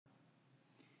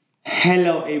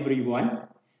Hello everyone,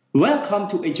 welcome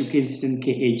to Education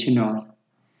KA channel.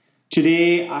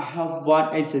 Today I have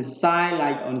one exercise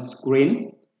like on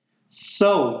screen.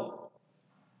 So,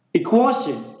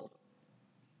 equation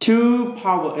 2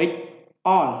 power 8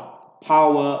 all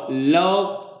power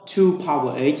log 2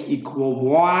 power 8 equal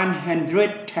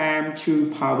 100 times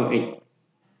 2 power 8.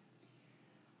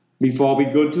 Before we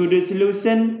go to the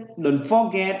solution, don't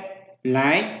forget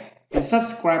like and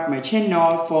subscribe my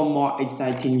channel for more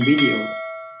exciting videos.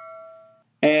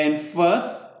 And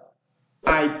first,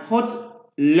 I put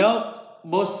log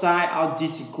both sides of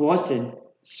this equation.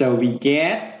 So we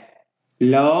get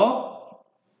log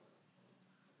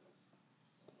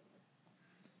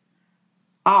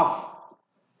of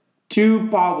 2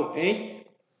 power 8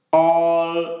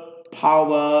 all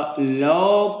power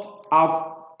log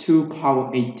of 2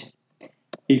 power 8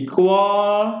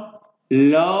 equal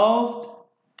log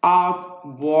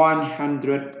of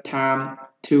 100 times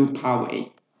 2 power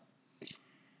 8.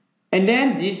 And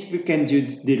then this we can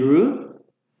use the rule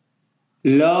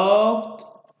log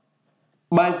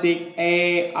basic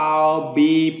A or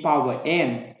B power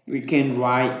n. We can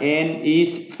write n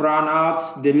is front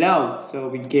of the log, so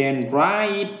we can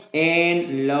write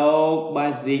n log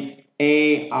basic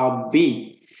A or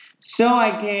B. So I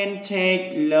can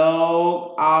take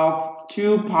log of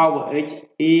 2 power 8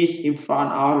 is in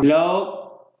front of log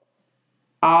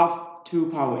of 2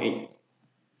 power 8.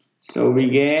 So we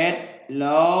get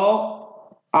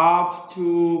log of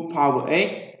 2 power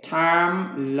 8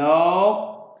 times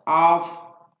log of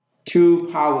 2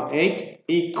 power 8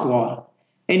 equal.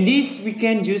 And this we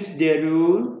can use the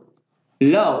rule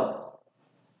log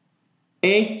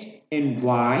 8 and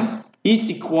y is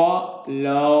equal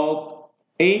log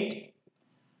 8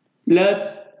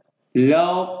 plus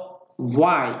log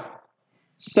y.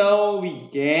 So we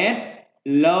get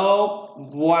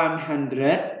log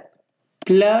 100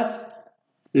 plus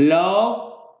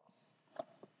log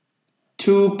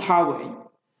 2 power 8.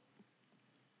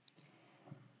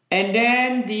 And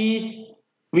then this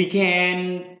we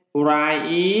can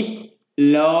write it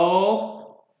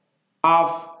log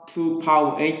of 2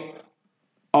 power 8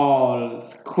 all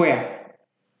square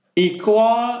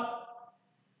equal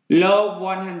log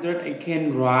 100. I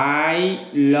can write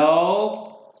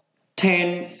log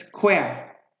 10 square.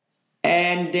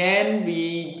 And then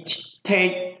we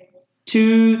take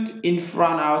 2 in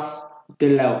front of the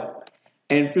log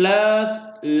and plus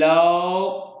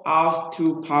log of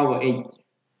 2 power 8.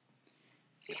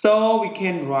 So we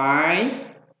can write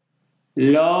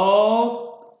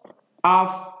log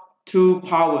of 2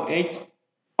 power 8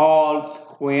 all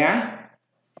square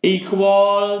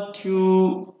equal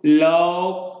to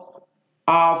log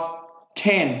of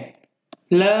 10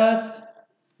 plus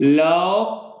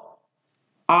log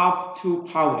of 2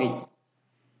 power 8.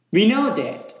 We know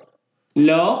that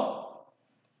log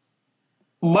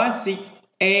basic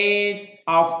A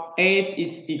of S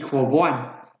is equal 1.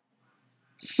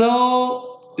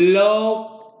 So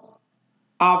log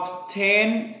of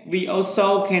 10 we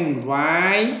also can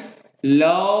write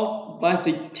log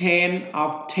basic 10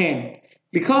 of 10.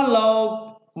 Because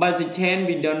log basic 10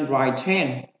 we don't write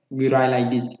 10, we write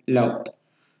like this log.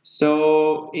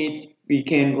 So we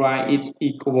can write it's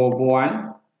equal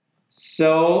 1.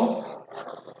 So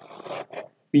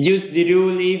we use the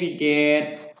rule, we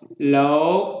get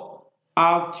log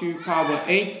of 2 power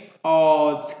 8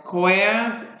 all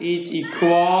squared is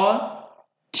equal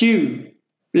to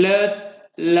plus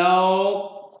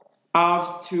log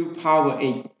of 2 power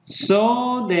 8.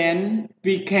 So then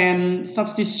we can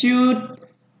substitute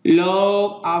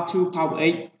log of 2 power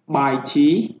 8 by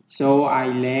t. So I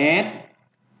let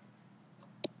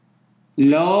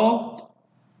log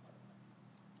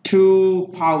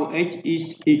 2 power 8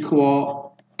 is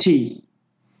equal t.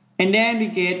 And then we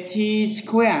get t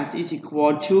squared is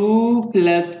equal to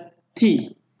plus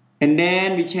t. And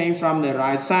then we change from the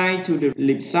right side to the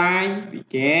left side. We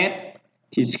get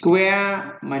t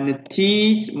squared minus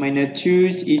t minus 2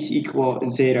 is equal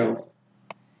 0.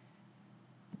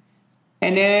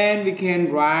 And then we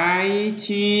can write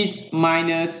t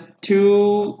minus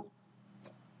 2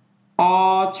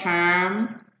 all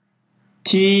time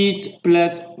t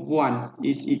plus 1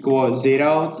 is equal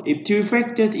 0. If two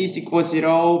factors is equal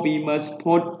 0, we must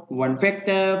put one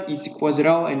factor is equal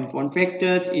 0 and one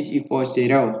factor is equal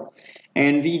 0.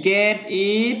 And we get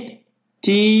it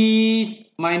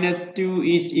t minus 2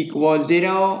 is equal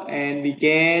 0 and we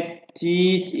get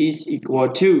t is equal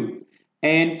 2.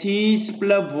 And t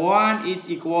plus 1 is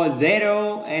equal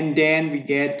 0 and then we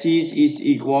get t is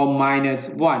equal minus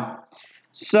 1.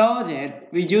 So that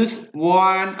we use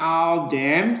one of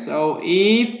them. So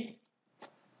if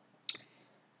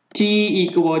t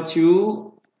equal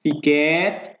to we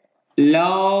get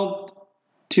log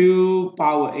 2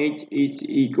 power h is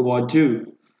equal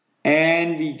to,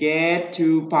 and we get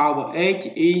 2 power h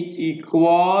is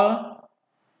equal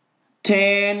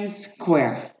 10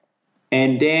 square,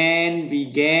 and then we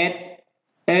get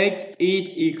h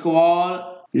is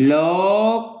equal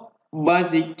log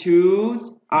basic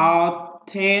 2 of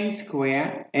 10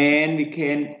 square, and we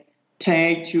can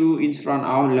take 2 in front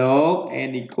of log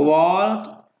and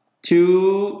equal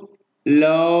to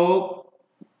log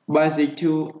basic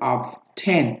 2 of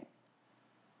 10.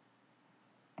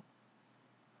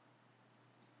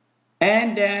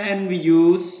 And then we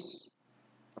use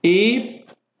if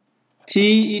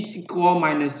t is equal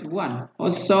minus 1.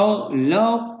 Also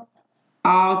log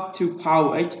of 2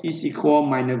 power h is equal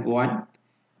minus 1.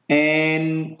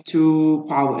 And 2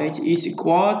 power h is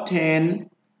equal 10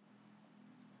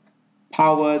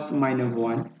 powers minus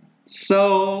 1.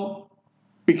 So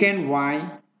we can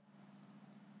write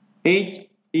h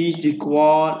is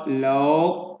equal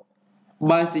log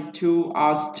basic 2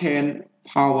 of 10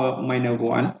 power minus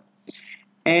 1.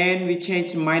 And we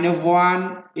change minus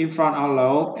 1 in front of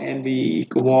log, and we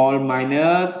equal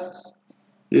minus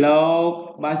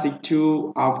log basic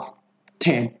 2 of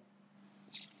 10.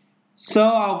 So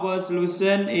our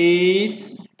solution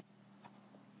is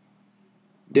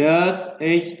thus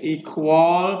h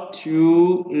equal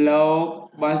to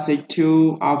log basic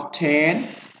 2 of 10,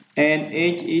 and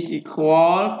h is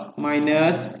equal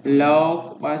minus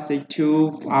log basic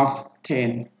 2 of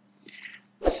 10.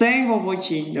 Thanks for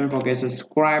watching. Don't forget to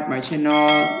subscribe my channel,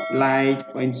 like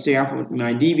and share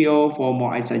my video for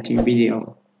more exciting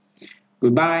video.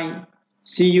 Goodbye.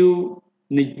 See you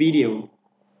next video.